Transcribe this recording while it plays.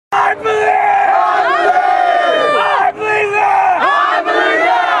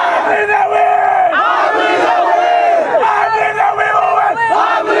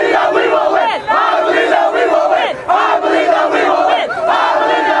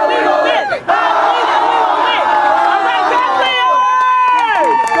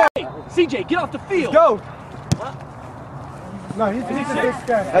CJ, get off the field. Go. What? No, he's a big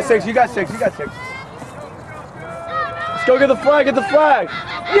guy. That's 6. You got 6. You got 6. Let's go get the flag. Get the flag.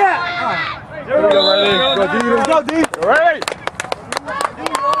 Yeah. There we go, ready. Go, D. Let's go, D. Ready.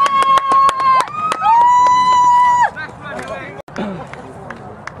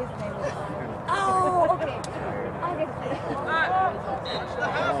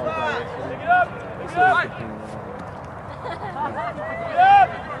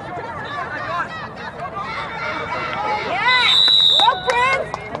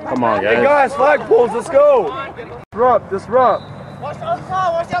 Come on, guys. Hey guys, flag pulls, let's go. Disrupt. Watch the other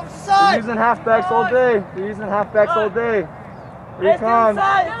side, watch the other side. They're using halfbacks all day. Here he comes.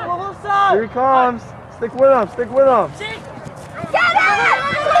 Here he comes. Stick with him,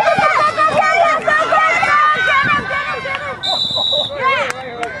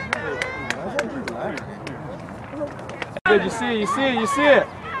 Get him. You see it.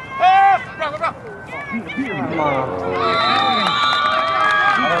 Come on.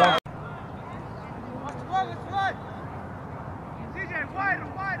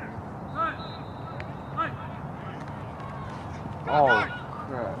 Oh,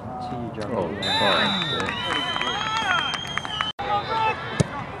 crap. T-jump. Oh,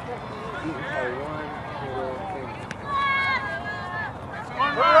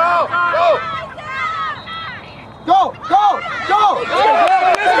 Go!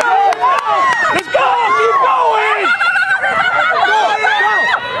 Let's go! Keep going!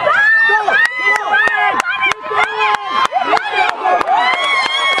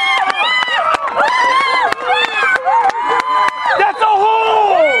 That's a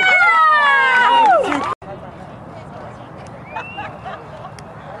hole!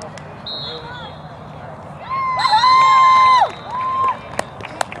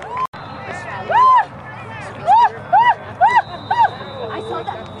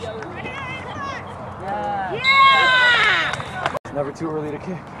 It's never too early to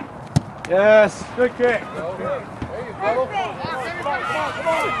kick. Yes, good kick. Come on.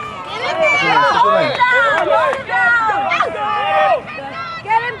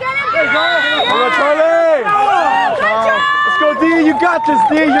 Get him! Come on, Charlie! Let's go, D. You got this,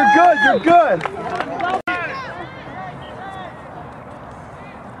 D. You're good.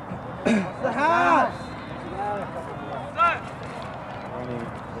 The house.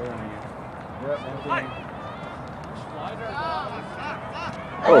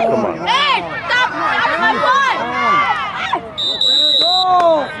 Oh, come on. Hey, stop! My one!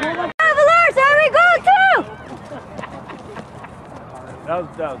 Travelers, there we go too! That was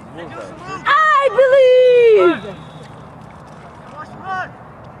I believe!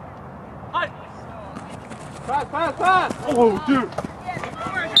 Pass! Oh, dude!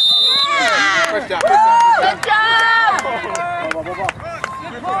 Good job! Travelers!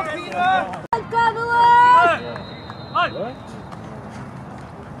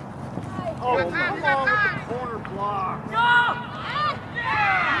 Oh, come on with the corner block.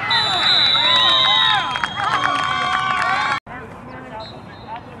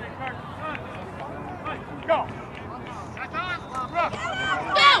 Go!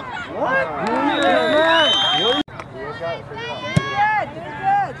 What?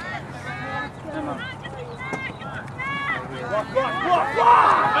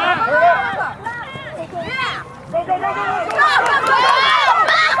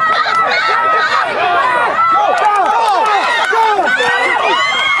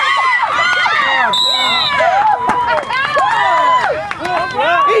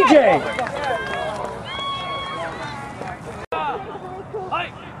 EJ!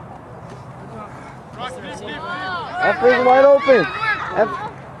 F is wide open. F.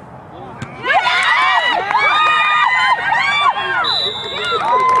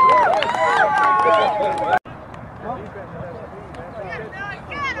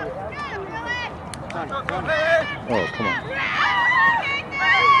 Oh, come on.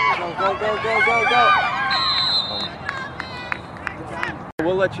 Go.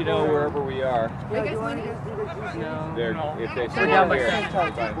 We'll let you know wherever we are. If they score here.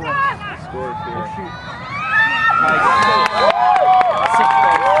 Scores here. Come on.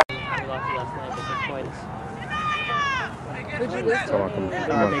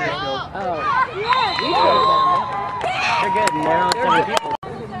 They're good.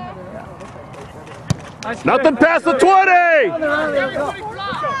 Nothing past the 20!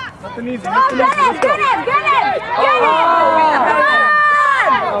 Nothing easy. Get him!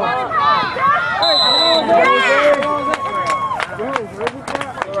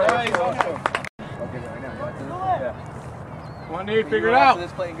 Come on, Nate, figure it out. After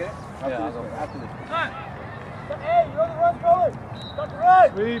this play, get it? After this. Hey, you're the run, brother. Start the run.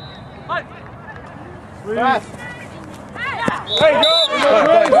 Sweep. Pass. There you go.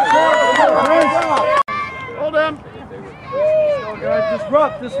 Hold him. Let's go, guys.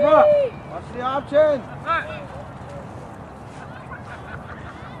 Disrupt. Watch the option.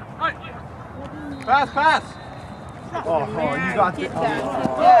 Pass. Oh, you got it.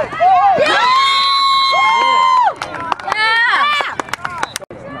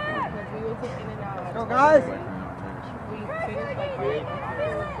 Let's go, guys.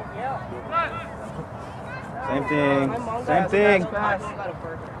 Same thing.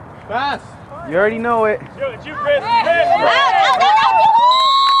 Pass. You already know it. It's you, Chris.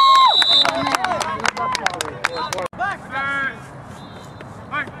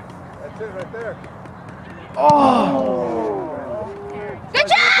 That's it right there. Oh! Good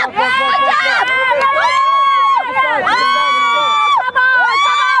job! Good job!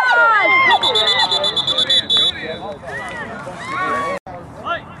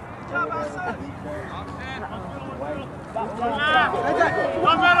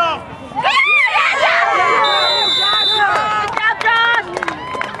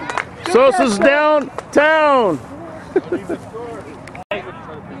 Sosa's downtown.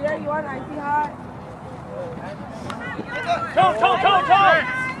 Yeah, you want icy hot? Toe!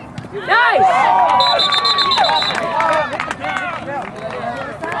 Nice!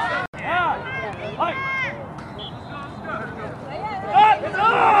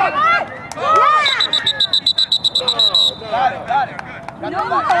 Got it. Come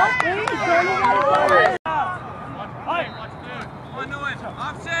on, guys!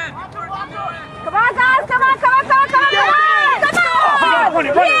 Come on! Run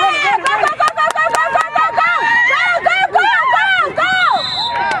it! Go!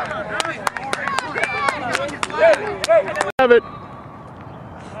 Have it.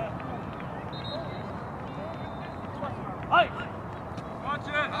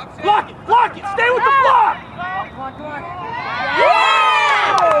 Block it! Stay with the block! Yeah!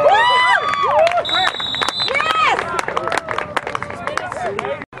 Yes!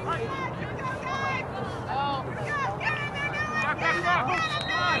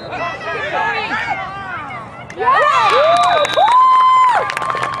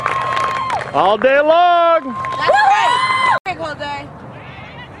 All day long. That's right! Big all day.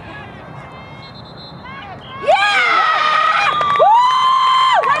 Yeah! Woo!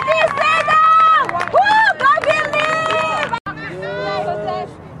 What do you say now? Woo! Go believe!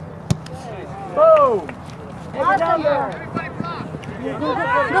 Boom.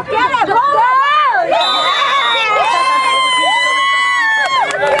 Look at it! Go!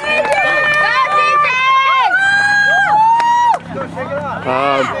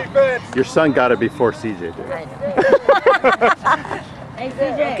 Your son got it before CJ did. Hey,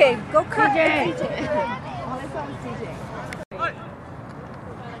 CJ. Okay, go cut CJ.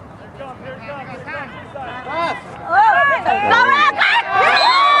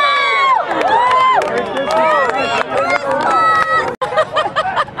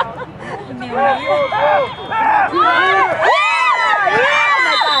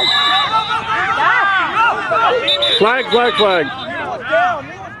 Flag.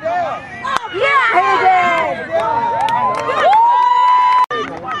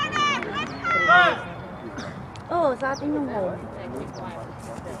 Oh, sa atin yung home.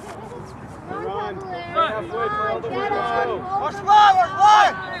 Watch the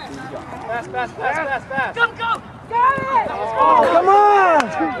line! Pass! Go! Oh, come on!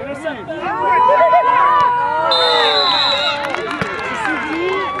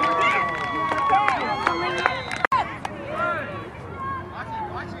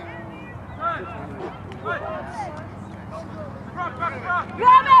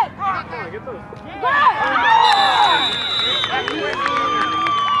 Grab it!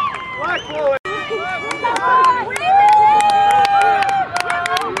 Black boy!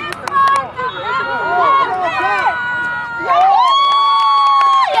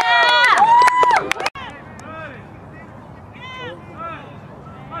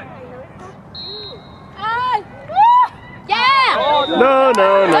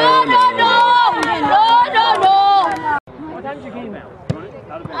 What time's your game out?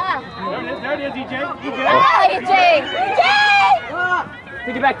 There it is, EJ.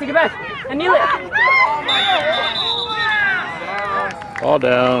 Take it back. And kneel it. All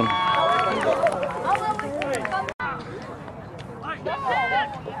down.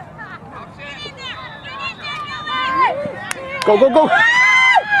 Go.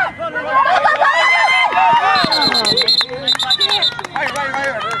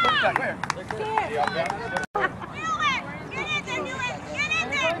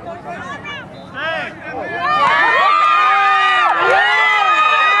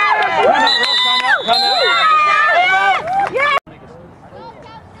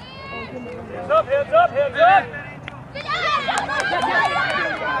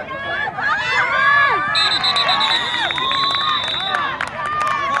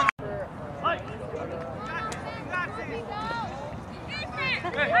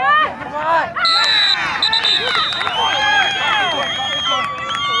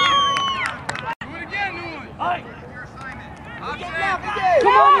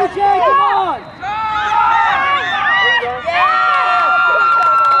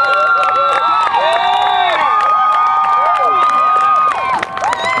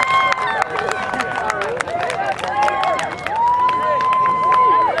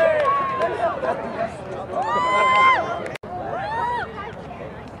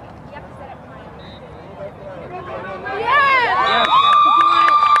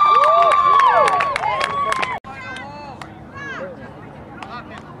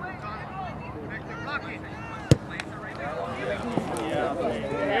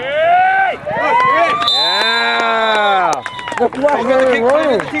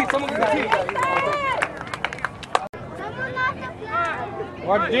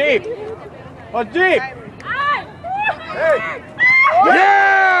 One deep. One deep. Hey. Yeah!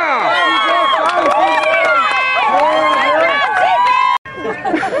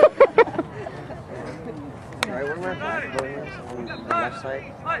 Right, where my flag going is on the left side.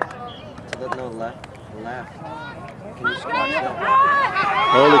 To the no left. Left. Can you squash that?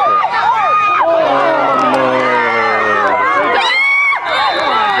 Holy crap.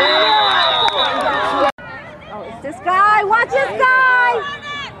 Oh, it's this guy. Watch this guy.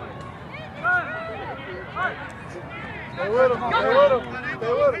 Stay with him. Stay with him.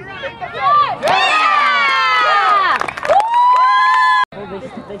 Stay with him. Yeah!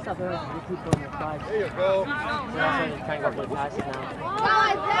 They stop there. They keep going with five. There you go. So that's why they're trying to go for passes now.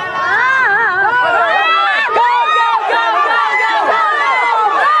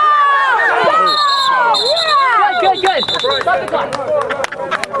 Good. Stop the clock.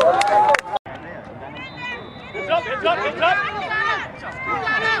 It's up.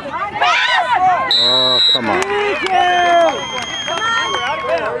 Oh, come on.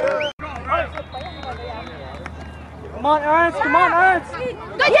 Come on, Ernst.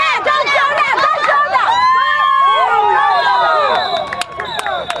 Yeah, don't show that.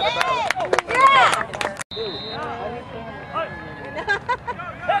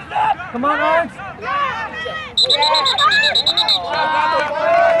 Come on, Ernst.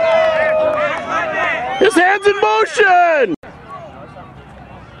 His hands in motion!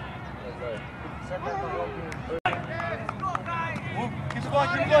 Keep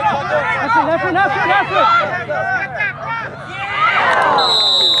going. Left foot.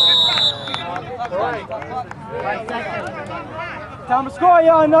 Time to score,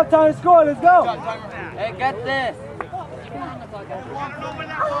 y'all. Enough time to score. Let's go. Hey, get this.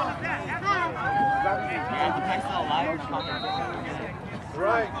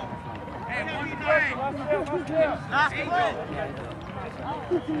 Right. Get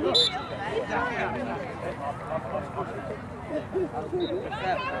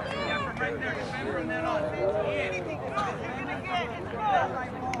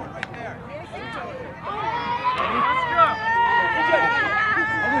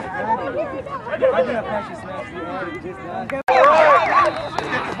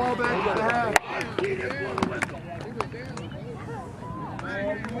the ball back to the half.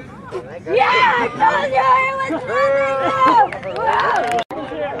 Yeah, I told you it was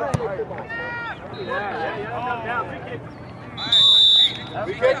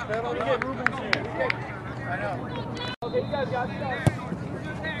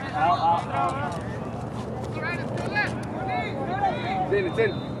It's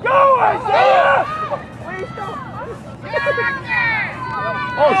in. Go, Isaiah!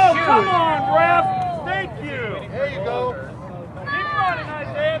 Oh, come on, ref! Thank you! There you go. Keep running,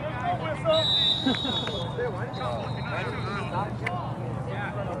 Isaiah. There's no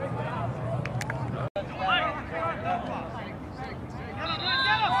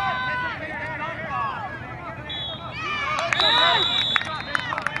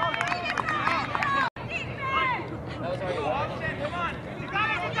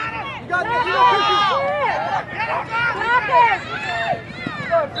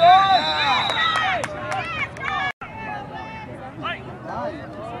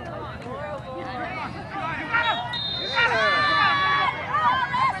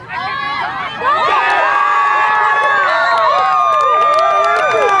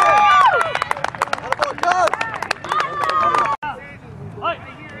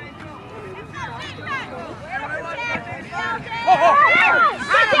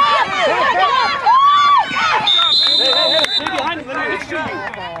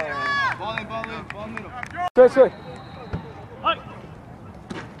Straight.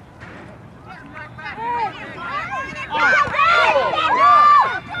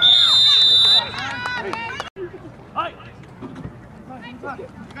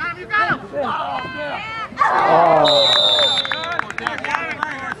 You got him! Yeah, go!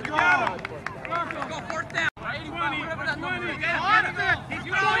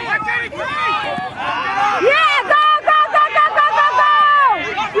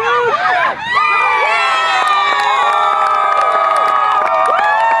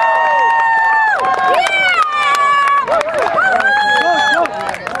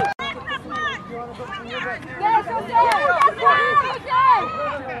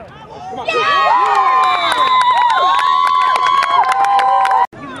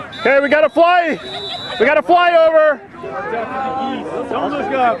 Okay, we got a fly over. Don't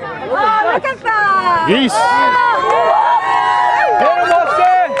look up. Oh, look at that! Geese. Oh. Hit him,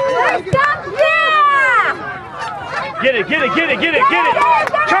 Austin. Stop! Yeah! Get it, get it, get it, get it, get it.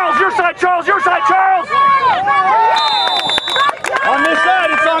 Charles, your side, Charles, your side, Charles. On this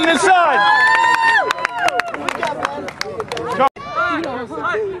side, it's on this side.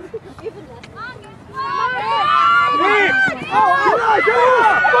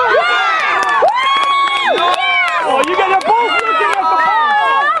 Oh, you got them both looking at the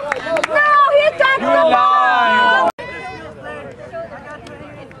ball. No, he's got You lying.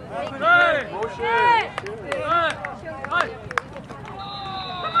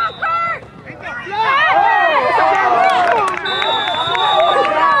 Come on, Kurt! He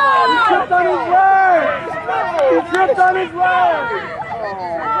tripped on his leg. He tripped on his leg.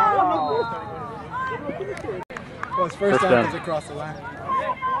 Well, his first time was across the line.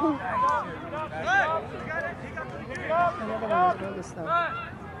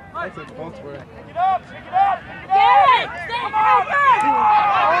 I think both were. Pick it up, pick it up, pick it up. Come on, Kurt!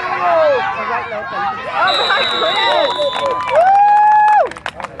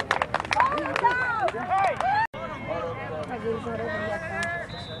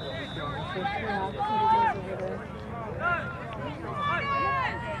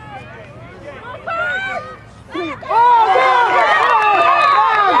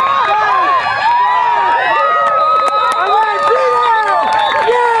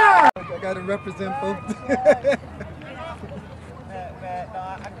 I got to represent both.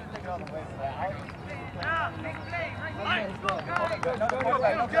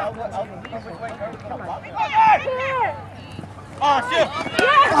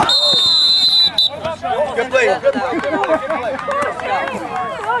 Good play. Good play.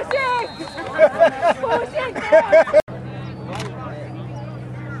 Pushing!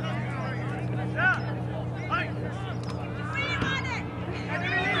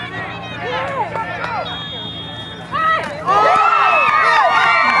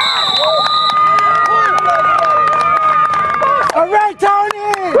 All right, Tony.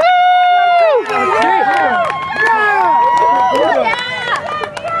 Woo!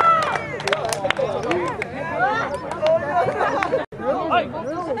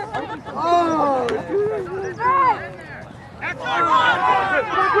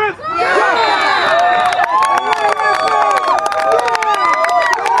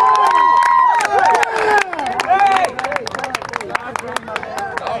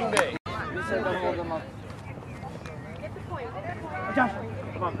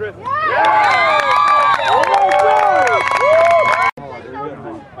 Come on, Chris.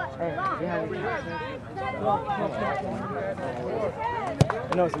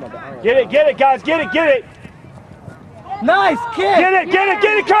 Get it, guys, get it. Nice kick. Get it,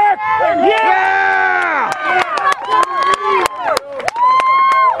 Kirk. Yeah!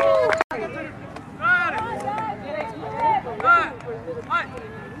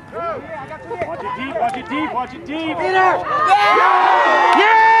 Watch it deep. Peter.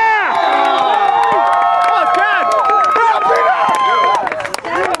 Yeah! Oh, Chad!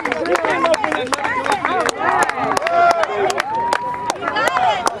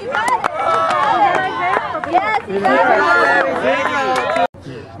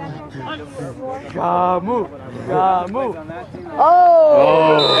 Move.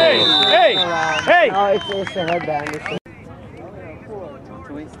 Oh! Hey! No, it's a headband.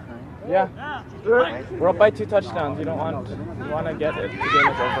 Yeah. We're up by 2 touchdowns. You want to get it. The game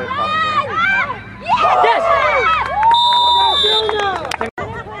is over if possible. Yes!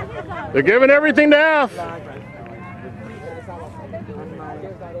 They're giving everything to F.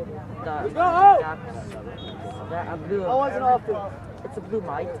 It's a blue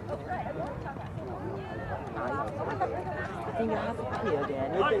mic. I think you have to play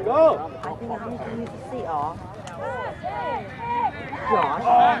again. Go. I think I need to see off. Josh.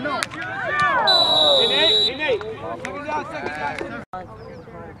 Nate.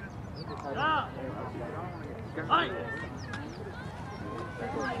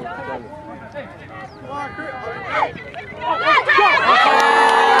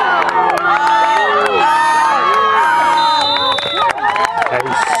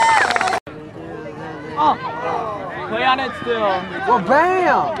 Play on it still. Well,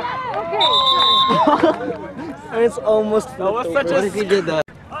 bam! And it's almost. That was such What if you did that?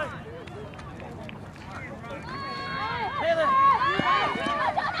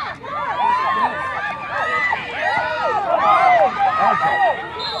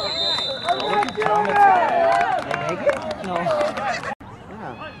 No.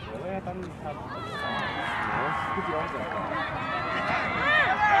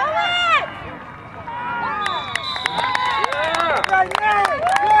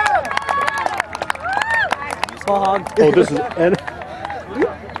 Oh, this is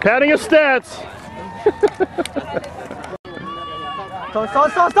padding of stats. Toss!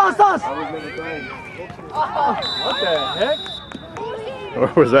 What the heck?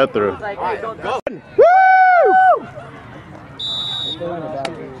 Where was that through? Go! Woo!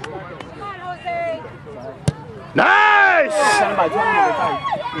 Nice!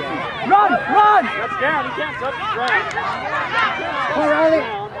 Run! That's down. He can't touch it. Right.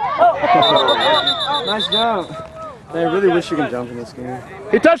 Nice jump. I really wish you could jump in this game.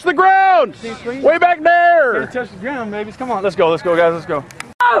 He touched the ground! Way back there! Touch the ground, babies. Come on, let's go, guys, let's go.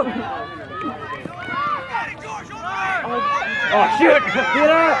 Oh, shoot! Get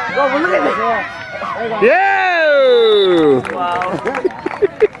up! Oh, look at this! Yeah! Wow.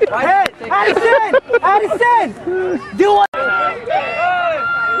 Hey, Addison! Do it!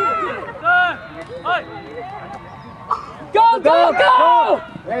 Go!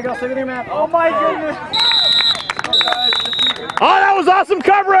 There you go, look at your map. Oh my goodness! Oh, that was awesome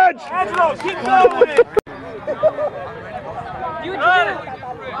coverage! Angelo, keep going!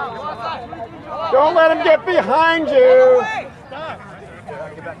 Don't let him get behind you!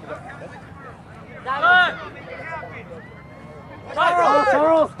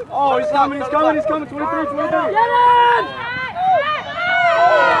 Charles! Oh, he's coming! 23, 23! Get him!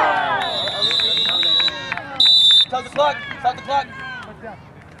 Stop the clock! Start the clock!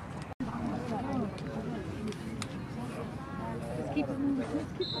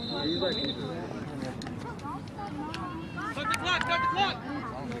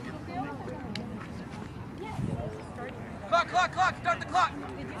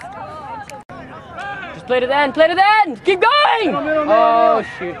 Just play to the end, Keep going! Oh,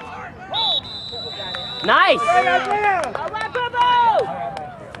 shoot. Nice! All right, Bobo!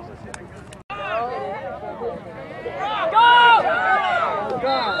 Go!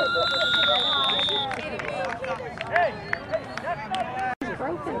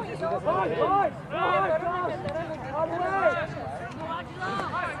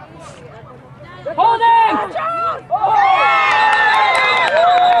 Hold him!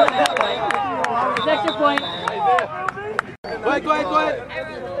 Extra point. Go ahead!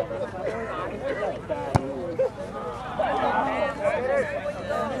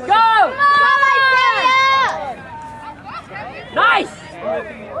 Go! Nice!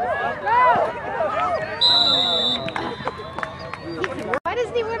 Why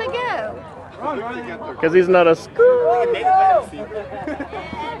doesn't he want to go? Because he's not a school.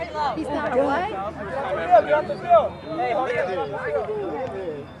 He's not a what?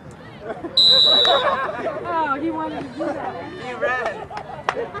 Oh, he wanted to do that. He ran.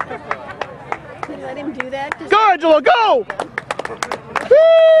 Can you let him do that? Just Go, Angelo, go!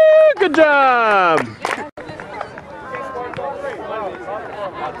 Woo, good job!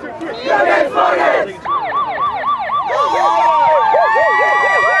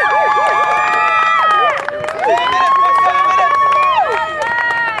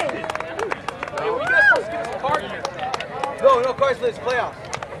 No, cards, Liz, playoffs.